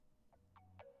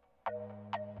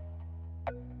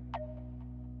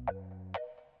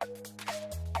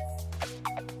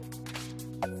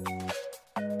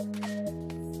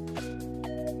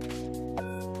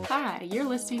Hi, you're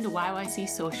listening to YYC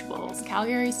Sociables,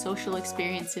 Calgary's social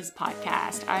experiences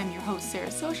podcast. I'm your host, Sarah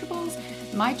Sociables.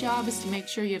 My job is to make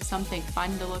sure you have something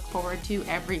fun to look forward to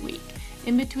every week.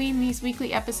 In between these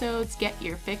weekly episodes, get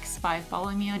your fix by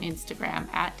following me on Instagram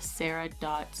at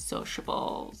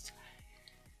sarah.sociables.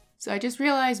 So I just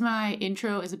realized my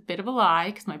intro is a bit of a lie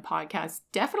because my podcast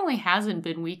definitely hasn't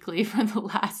been weekly for the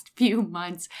last few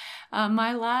months.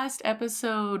 My last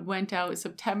episode went out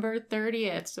September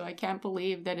 30th, so I can't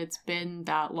believe that it's been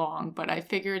that long. But I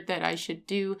figured that I should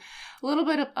do a little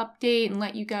bit of update and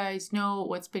let you guys know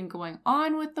what's been going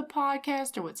on with the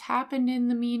podcast or what's happened in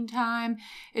the meantime.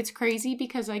 It's crazy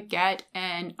because I get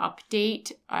an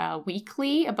update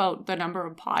weekly about the number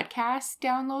of podcast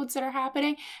downloads that are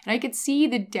happening, and I could see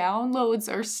the downloads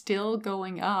are still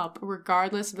going up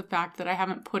regardless of the fact that I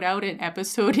haven't put out an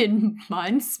episode in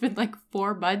months. It's been like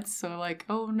 4 months, so like,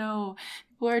 oh no,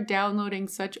 people are downloading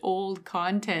such old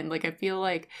content. Like, I feel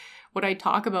like what I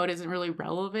talk about isn't really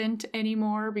relevant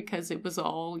anymore because it was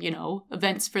all,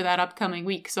 events for that upcoming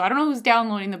week. So I don't know who's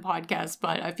downloading the podcast,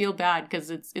 but I feel bad because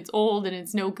it's old and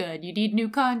it's no good. You need new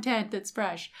content that's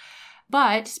fresh.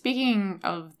 But speaking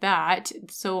of that,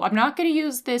 so I'm not going to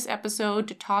use this episode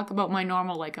to talk about my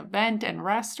normal event and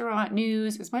restaurant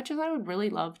news, as much as I would really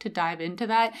love to dive into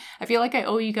that. I feel like I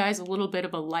owe you guys a little bit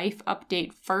of a life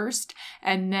update first,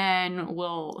 and then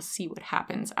we'll see what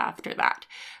happens after that.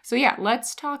 So yeah,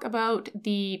 let's talk about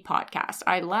the podcast.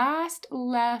 I last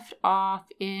left off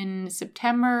in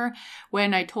September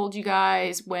when I told you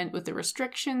guys went with the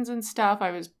restrictions and stuff.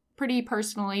 I was pretty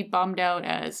personally bummed out,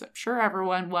 as I'm sure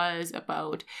everyone was,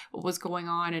 about what was going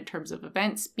on in terms of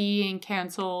events being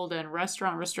canceled and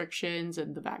restaurant restrictions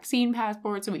and the vaccine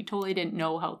passports, and we totally didn't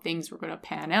know how things were going to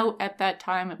pan out at that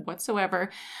time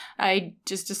whatsoever. I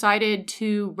just decided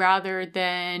to, rather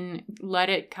than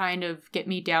let it kind of get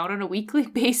me down on a weekly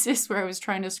basis where I was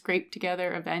trying to scrape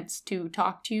together events to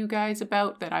talk to you guys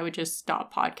about, that I would just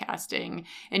stop podcasting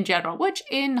in general, which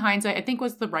in hindsight I think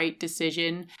was the right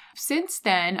decision. Since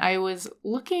then, I was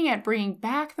looking at bringing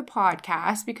back the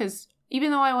podcast because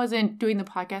even though I wasn't doing the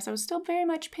podcast, I was still very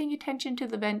much paying attention to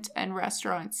the event and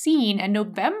restaurant scene. And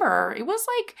November, it was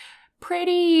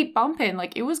pretty bumping.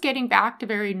 It was getting back to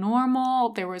very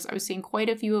normal. I was seeing quite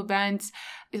a few events.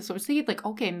 So I was thinking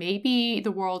okay, maybe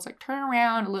the world's turning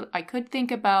around a little. I could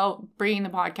think about bringing the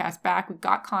podcast back. We've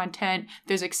got content.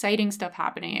 There's exciting stuff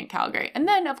happening in Calgary. And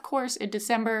then of course in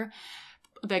December,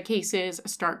 the cases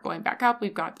start going back up.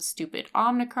 We've got the stupid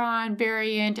Omicron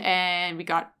variant and we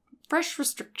got fresh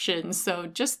restrictions. So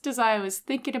just as I was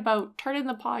thinking about turning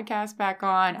the podcast back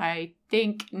on, I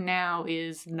think now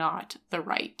is not the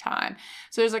right time.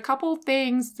 So there's a couple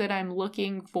things that I'm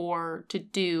looking for to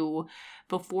do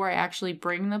before I actually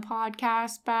bring the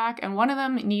podcast back. And one of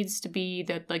them needs to be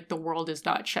that the world is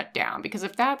not shut down, because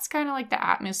if that's kind of the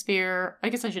atmosphere, I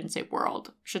guess I shouldn't say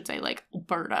world, I should say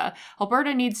Alberta.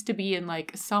 Alberta needs to be in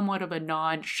somewhat of a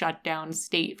non-shutdown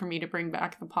state for me to bring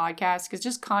back the podcast, because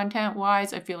just content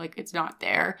wise, I feel like it's not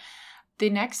there. The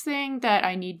next thing that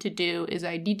I need to do is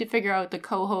I need to figure out the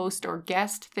co-host or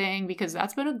guest thing, because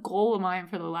that's been a goal of mine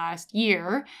for the last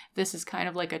year. This is kind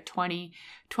of a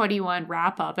 2021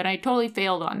 wrap up, and I totally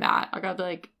failed on that. I got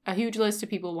a huge list of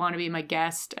people who want to be my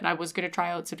guest, and I was going to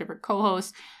try out some different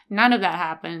co-hosts. None of that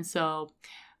happened, so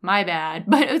my bad.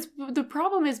 But the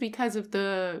problem is because of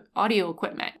the audio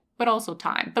equipment, but also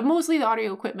time. But mostly the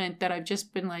audio equipment that I've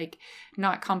just been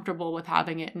not comfortable with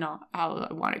having it not how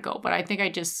I want to go. But I think I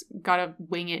just gotta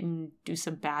wing it and do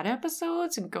some bad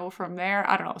episodes and go from there.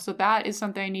 I don't know. So that is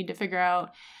something I need to figure out.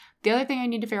 The other thing I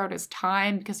need to figure out is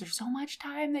time, because there's so much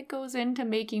time that goes into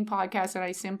making podcasts and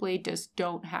I simply just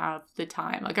don't have the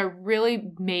time. I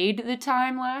really made the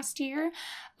time last year.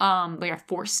 I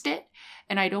forced it,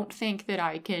 and I don't think that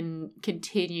I can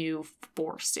continue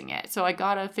forcing it. So I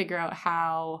gotta figure out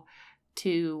how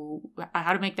to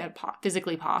make that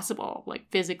physically possible,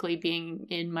 physically being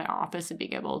in my office and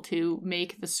being able to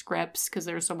make the scripts, because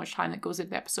there's so much time that goes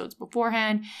into episodes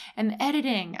beforehand, and the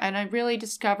editing. And I really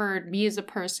discovered, me as a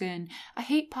person, I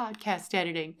hate podcast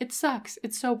editing. It sucks.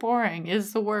 It's so boring.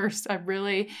 It's the worst. I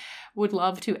really would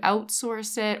love to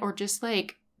outsource it, or just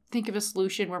think of a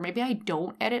solution where maybe I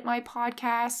don't edit my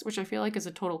podcast, which I feel is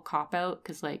a total cop-out,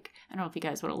 because I don't know if you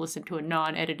guys want to listen to a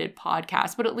non-edited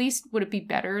podcast, but at least would it be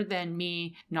better than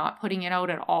me not putting it out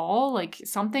at all?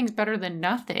 Something's better than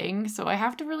nothing. So I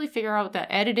have to really figure out that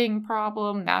editing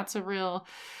problem. That's a real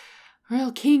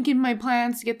kink in my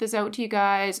plans to get this out to you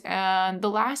guys. And the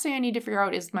last thing I need to figure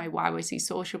out is my YYC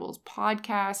Sociables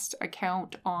podcast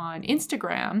account on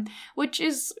Instagram, which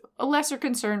is a lesser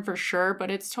concern for sure,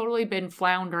 but it's totally been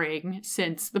floundering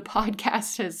since the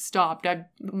podcast has stopped. I've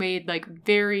made like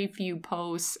very few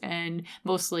posts and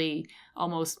mostly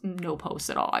almost no posts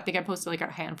at all. I think I posted like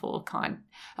a handful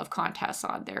of contests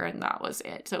on there and that was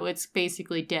it. So it's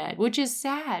basically dead, which is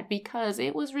sad because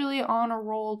it was really on a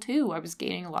roll too. I was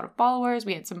gaining a lot of followers.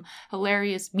 We had some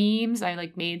hilarious memes. I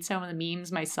like made some of the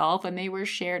memes myself and they were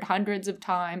shared hundreds of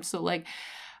times. So like,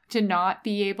 to not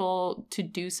be able to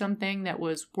do something that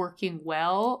was working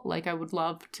well, like I would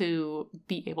love to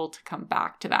be able to come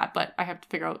back to that, but I have to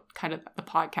figure out kind of the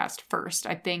podcast first,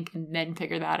 I think, and then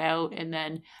figure that out. And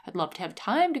then I'd love to have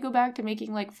time to go back to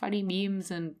making like funny memes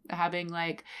and having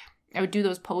like, I would do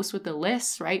those posts with the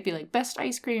lists, right? Be like best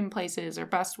ice cream places or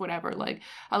best whatever. Like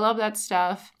I love that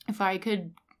stuff. If I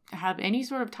could have any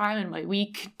sort of time in my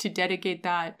week to dedicate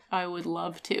that, I would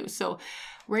love to. So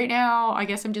right now, I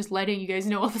guess I'm just letting you guys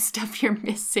know all the stuff you're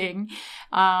missing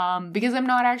because I'm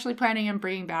not actually planning on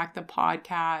bringing back the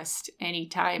podcast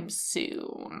anytime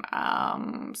soon.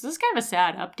 So this is kind of a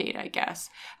sad update, I guess.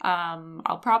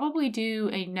 I'll probably do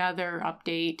another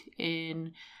update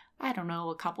in I don't know,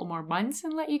 a couple more months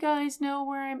and let you guys know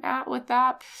where I'm at with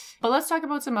that. But let's talk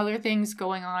about some other things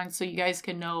going on so you guys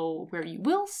can know where you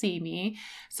will see me.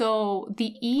 So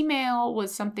the email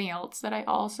was something else that I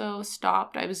also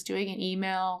stopped. I was doing an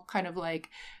email kind of like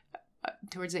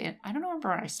towards the end. I don't remember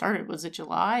when I started. Was it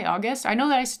July, August? I know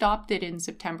that I stopped it in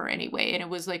September anyway. And it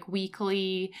was like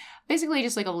weekly, basically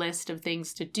just like a list of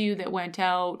things to do that went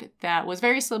out that was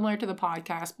very similar to the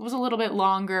podcast, but was a little bit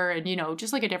longer and, you know,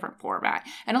 just like a different format.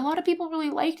 And a lot of people really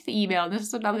liked the email. And this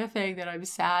is another thing that I'm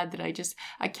sad that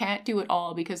I can't do it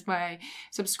all because my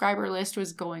subscriber list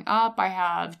was going up. I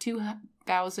have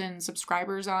 2,000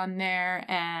 subscribers on there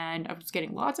and I was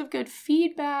getting lots of good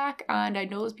feedback and I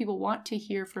know those people want to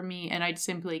hear from me and I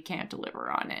simply can't deliver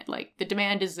on it. Like the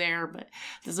demand is there, but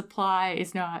the supply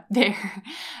is not there.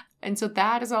 And so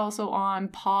that is also on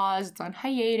pause. It's on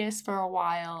hiatus for a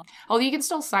while. Although you can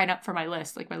still sign up for my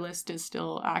list. Like my list is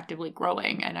still actively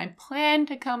growing and I plan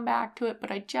to come back to it,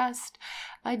 but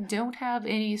I don't have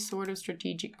any sort of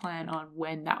strategic plan on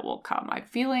when that will come. I'm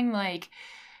feeling like,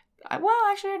 well,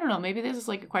 actually, I don't know. Maybe this is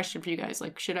like a question for you guys.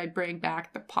 Like, should I bring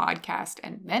back the podcast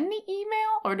and then the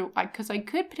email? Or because I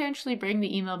could potentially bring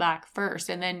the email back first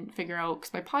and then figure out,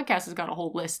 because my podcast has got a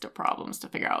whole list of problems to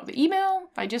figure out. The email,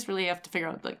 I just really have to figure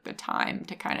out like the time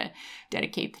to kind of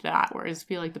dedicate to that. Whereas I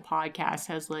feel like the podcast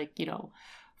has like, 4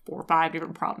 or 5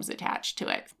 different problems attached to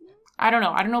it. I don't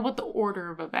know. I don't know about the order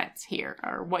of events here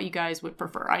or what you guys would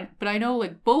prefer. But I know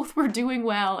like both were doing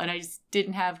well and I just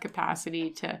didn't have capacity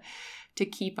to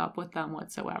keep up with them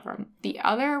whatsoever. The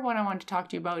other one I want to talk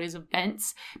to you about is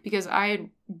events because I had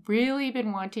really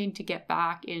been wanting to get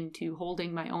back into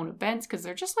holding my own events because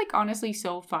they're just like honestly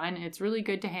so fun. It's really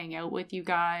good to hang out with you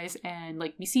guys and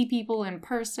like we see people in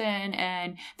person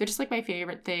and they're just like my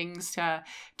favorite things to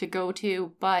go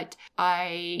to. But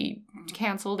I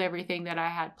canceled everything that I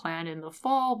had planned in the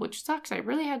fall, which sucks. I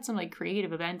really had some like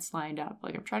creative events lined up.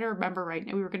 Like I'm trying to remember right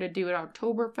now. We were going to do an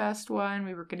Oktoberfest one.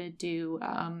 We were going to do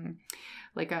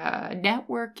like a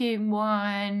networking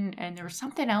one and there was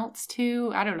something else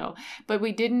too. I don't know. But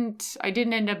I didn't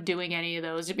end up doing any of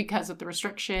those because of the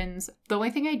restrictions. The only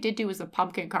thing I did do was the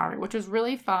pumpkin carving, which was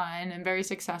really fun and very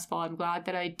successful. I'm glad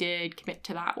that I did commit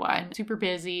to that one. Super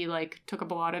busy, like took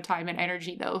up a lot of time and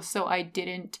energy though. So I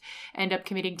didn't end up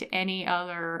committing to any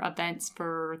other events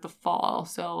for the fall.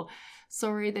 So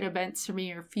sorry that events for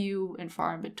me are few and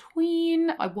far in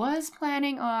between. I was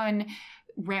planning on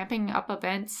ramping up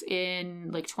events in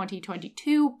like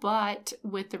 2022, but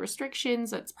with the restrictions,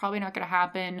 that's probably not going to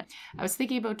happen. I was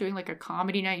thinking about doing like a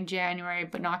comedy night in January,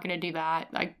 but not going to do that.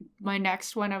 Like my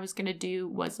next one I was going to do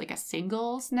was like a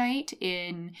singles night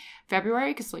in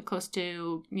February because like close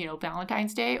to,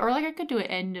 Valentine's Day, or like I could do it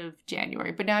end of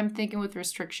January. But now I'm thinking with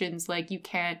restrictions, like you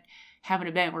can't have an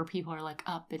event where people are like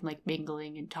up and like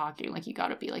mingling and talking. Like you got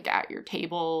to be like at your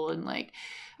table and like,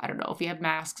 I don't know, if you have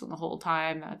masks on the whole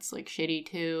time, that's like shitty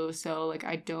too. So like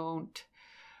I don't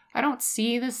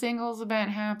see the singles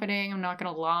event happening. I'm not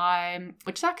going to lie,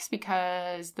 which sucks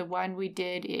because the one we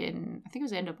did in, I think it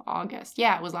was the end of August.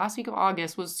 Yeah, it was last week of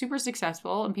August, was super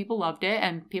successful and people loved it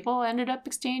and people ended up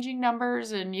exchanging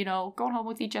numbers and, going home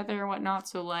with each other and whatnot.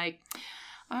 So like,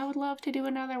 I would love to do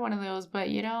another one of those, but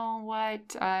you know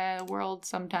what? World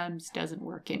sometimes doesn't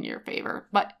work in your favor.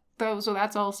 But so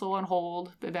that's also on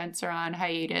hold. Events are on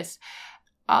hiatus.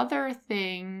 Other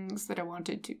things that I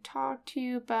wanted to talk to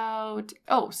you about.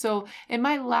 Oh, so in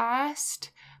my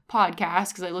last podcast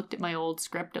because I looked at my old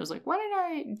script. I was like, what did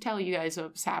I tell you guys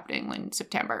was happening in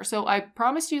September? So I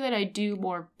promised you that I'd do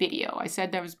more video. I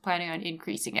said that I was planning on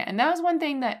increasing it. And that was one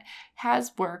thing that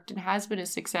has worked and has been a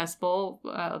successful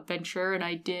venture. And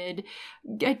I did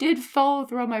follow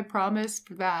through on my promise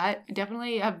for that. I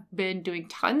definitely have been doing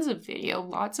tons of video,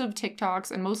 lots of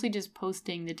TikToks, and mostly just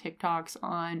posting the TikToks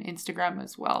on Instagram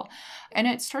as well. And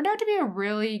it's turned out to be a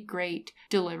really great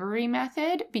delivery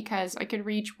method because I could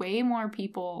reach way more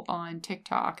people on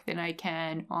TikTok than I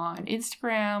can on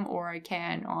Instagram, or I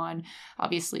can on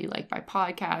obviously like my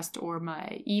podcast or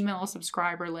my email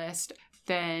subscriber list.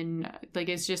 Then like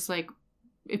it's just like,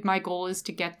 if my goal is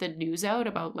to get the news out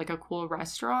about like a cool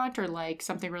restaurant or like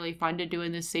something really fun to do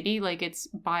in the city, like it's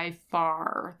by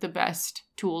far the best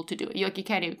tool to do it. You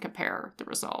can't even compare the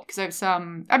result. Because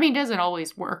it doesn't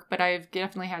always work, but I've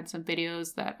definitely had some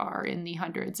videos that are in the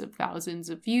hundreds of thousands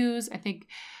of views.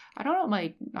 I don't know what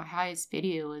my highest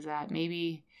video is at,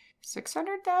 maybe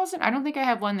 600,000. I don't think I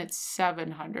have one that's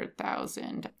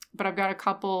 700,000, but I've got a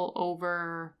couple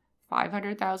over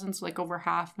 500,000, so like over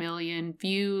 500,000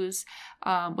 views,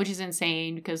 which is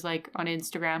insane because like on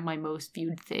Instagram, my most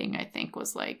viewed thing I think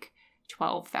was like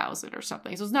 12,000 or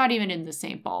something. So it's not even in the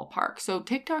same ballpark. So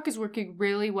TikTok is working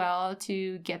really well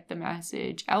to get the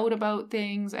message out about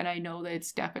things. And I know that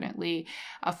it's definitely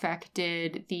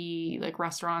affected the like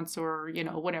restaurants or,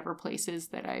 whatever places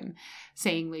that I'm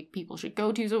saying like people should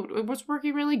go to. So it was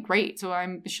working really great. So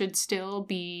I should still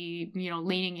be,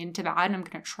 leaning into that. And I'm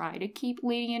going to try to keep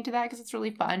leaning into that because it's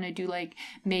really fun. I do like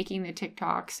making the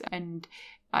TikToks, and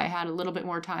I had a little bit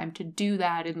more time to do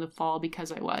that in the fall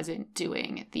because I wasn't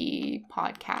doing the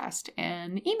podcast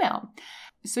and email.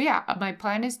 So yeah, my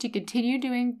plan is to continue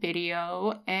doing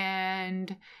video.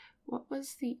 And what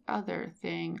was the other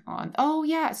thing on? Oh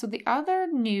yeah, so the other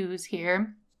news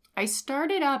here, I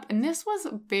started up, and this was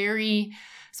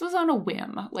on a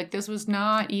whim. Like this was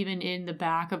not even in the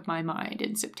back of my mind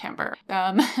in September.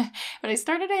 But I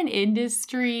started an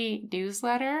industry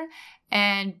newsletter.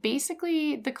 And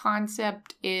basically the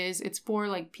concept is it's for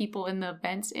like people in the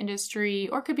events industry,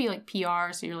 or it could be like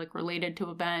PR, so you're like related to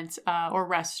events, or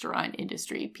restaurant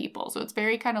industry people. So it's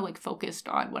very kind of like focused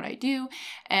on what I do.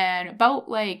 And about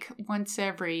like once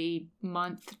every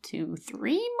month to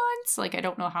 3 months, like I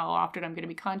don't know how often I'm going to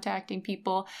be contacting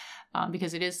people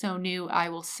because it is so new, I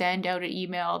will send out an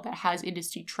email that has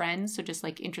industry trends. So just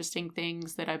like interesting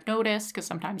things that I've noticed, because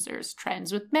sometimes there's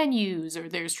trends with menus, or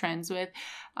there's trends with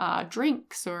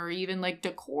drinks, or even like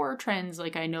decor trends,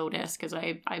 like I notice because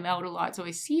I'm out a lot, so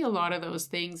I see a lot of those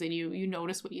things, and you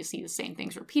notice when you see the same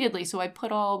things repeatedly. So I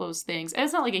put all those things, and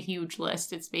it's not like a huge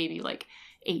list, it's maybe like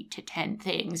 8 to 10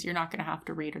 things. You're not going to have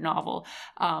to read a novel.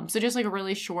 So just like a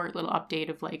really short little update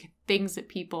of like things that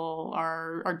people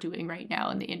are doing right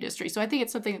now in the industry. So I think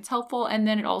it's something that's helpful. And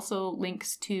then it also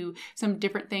links to some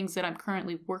different things that I'm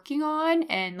currently working on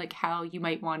and like how you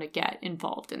might want to get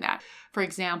involved in that. For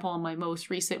example, in my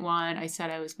most recent one, I said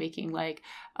I was making like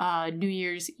a New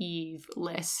Year's Eve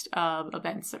list of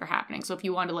events that are happening. So if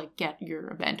you want to like get your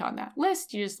event on that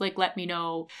list, you just like let me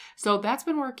know. So that's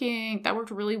been working. That worked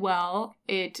really well.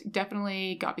 It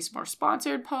definitely got me some more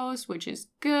sponsored posts, which is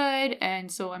good.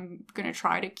 And so I'm going to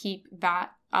try to keep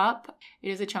that up.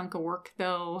 It is a chunk of work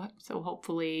though. So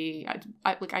hopefully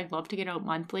I'd love to get out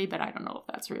monthly, but I don't know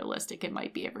if that's realistic. It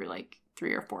might be every like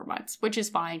 3 or 4 months, which is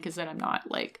fine because then I'm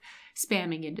not like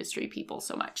spamming industry people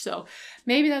so much. So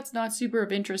maybe that's not super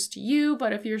of interest to you,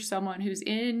 but if you're someone who's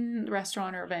in the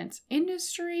restaurant or events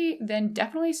industry, then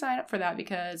definitely sign up for that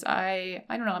because I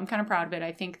don't know, I'm kind of proud of it.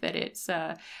 I think that it's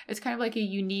kind of like a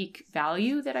unique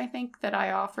value that I think that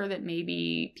I offer that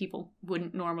maybe people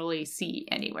wouldn't normally see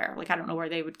anywhere. Like I don't know where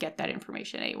they would get that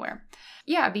information anywhere.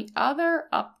 Yeah, the other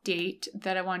update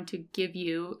that I wanted to give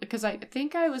you, because I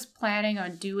think I was planning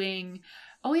on doing,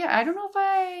 oh yeah, I don't know if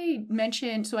I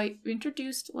mentioned, so I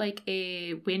introduced like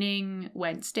a winning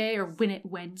Wednesday or win it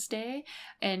Wednesday.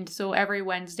 And so every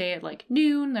Wednesday at like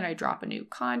noon, then I drop a new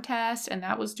contest, and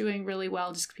that was doing really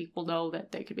well just so people know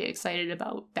that they could be excited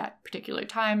about that particular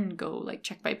time and go like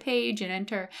check my page and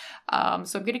enter.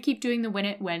 So I'm going to keep doing the win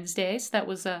it Wednesdays.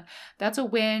 That's a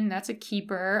win. That's a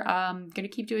keeper. I'm going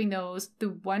to keep doing those. The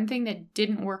one thing that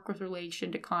didn't work with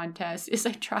relation to contests is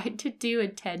I tried to do a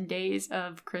 10 days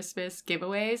of Christmas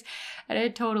giveaway, and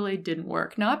it totally didn't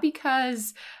work. Not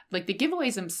because Like the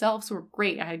giveaways themselves were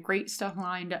great. I had great stuff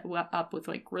lined up with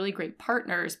like really great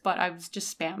partners, but I was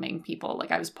just spamming people.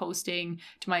 Like I was posting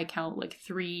to my account like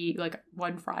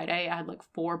one Friday, I had like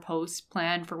 4 posts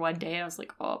planned for one day. I was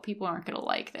like, oh, people aren't going to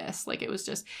like this. Like it was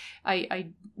just,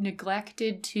 I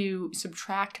neglected to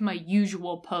subtract my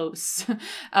usual posts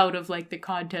out of like the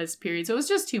contest period. So it was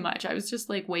just too much. I was just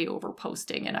like way over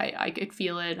posting, and I could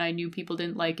feel it, and I knew people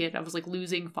didn't like it. I was like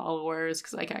losing followers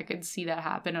because like I could see that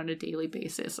happen on a daily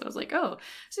basis. So I was like, oh,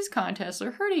 these contests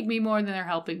are hurting me more than they're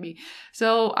helping me.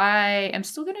 So I am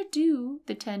still going to do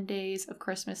the 10 days of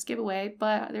Christmas giveaway,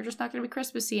 but they're just not going to be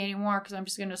Christmassy anymore because I'm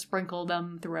just going to sprinkle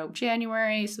them throughout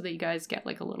January so that you guys get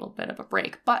like a little bit of a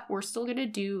break. But we're still going to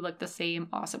do like the same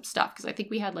awesome stuff, because I think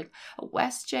we had like a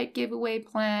WestJet giveaway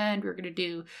planned. We're going to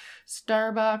do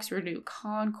Starbucks. We're going to do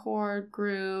Concord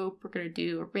Group. We're going to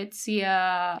do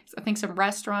Aritzia. I think some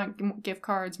restaurant gift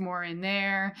cards more in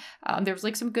there. There was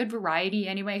like some good variety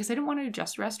anyway, because I didn't want to do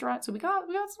just restaurants. So we got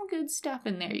some good stuff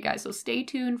in there, you guys. So stay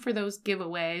tuned for those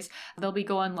giveaways. They'll be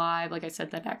going live, like I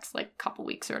said, the next like couple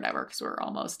weeks or whatever, because we're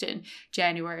almost in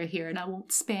January here, and I won't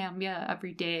spam you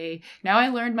every day. Now I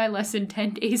learned my lesson,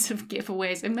 10 days of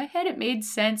giveaways. In my head, it made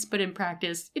sense, but in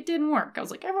practice, it didn't work. I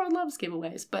was like, everyone loves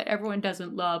giveaways, but everyone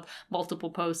doesn't love multiple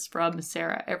posts from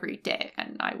Sarah every day,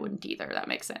 and I wouldn't either. That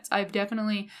makes sense. I've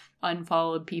definitely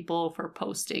unfollowed people for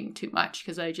posting too much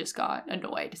because I just got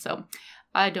annoyed. So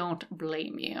I don't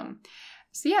blame you.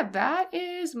 So yeah, that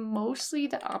is mostly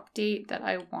the update that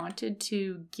I wanted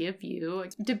to give you.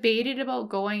 I debated about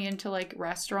going into like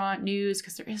restaurant news,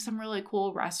 because there is some really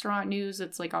cool restaurant news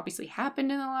that's like obviously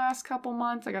happened in the last couple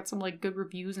months. I got some like good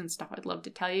reviews and stuff I'd love to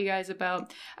tell you guys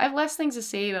about. I have less things to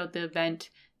say about the event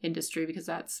industry because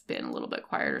that's been a little bit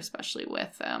quieter, especially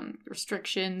with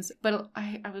restrictions. But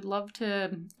I would love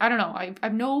to, I don't know, I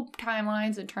have no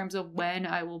timelines in terms of when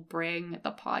I will bring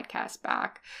the podcast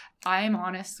back. I'm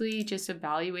honestly just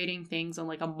evaluating things on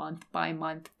like a month by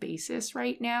month basis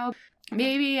right now.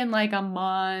 Maybe in like a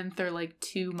month or like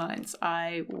 2 months,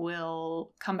 I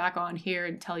will come back on here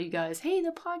and tell you guys, hey,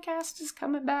 the podcast is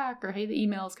coming back, or hey, the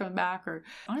email is coming back, or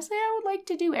honestly, I would like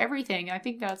to do everything. I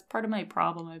think that's part of my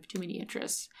problem. I have too many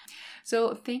interests.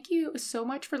 So thank you so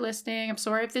much for listening. I'm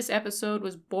sorry if this episode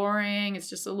was boring. It's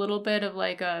just a little bit of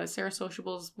like a Sarah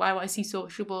Sociables, YYC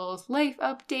Sociables life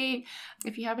update.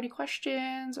 If you have any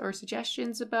questions or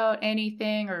suggestions about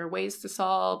anything or ways to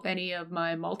solve any of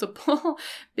my multiple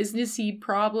businessy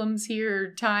problems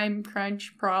here, time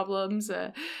crunch problems,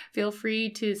 feel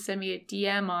free to send me a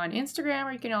DM on Instagram,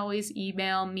 or you can always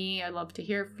email me. I love to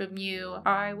hear from you.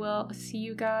 I will see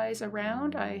you guys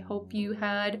around. I hope you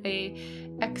had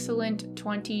a excellent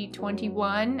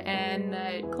 2021 and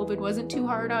that COVID wasn't too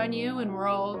hard on you, and we're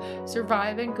all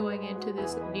surviving going into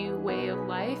this new way of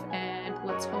life, and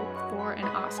let's hope for an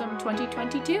awesome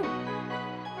 2022.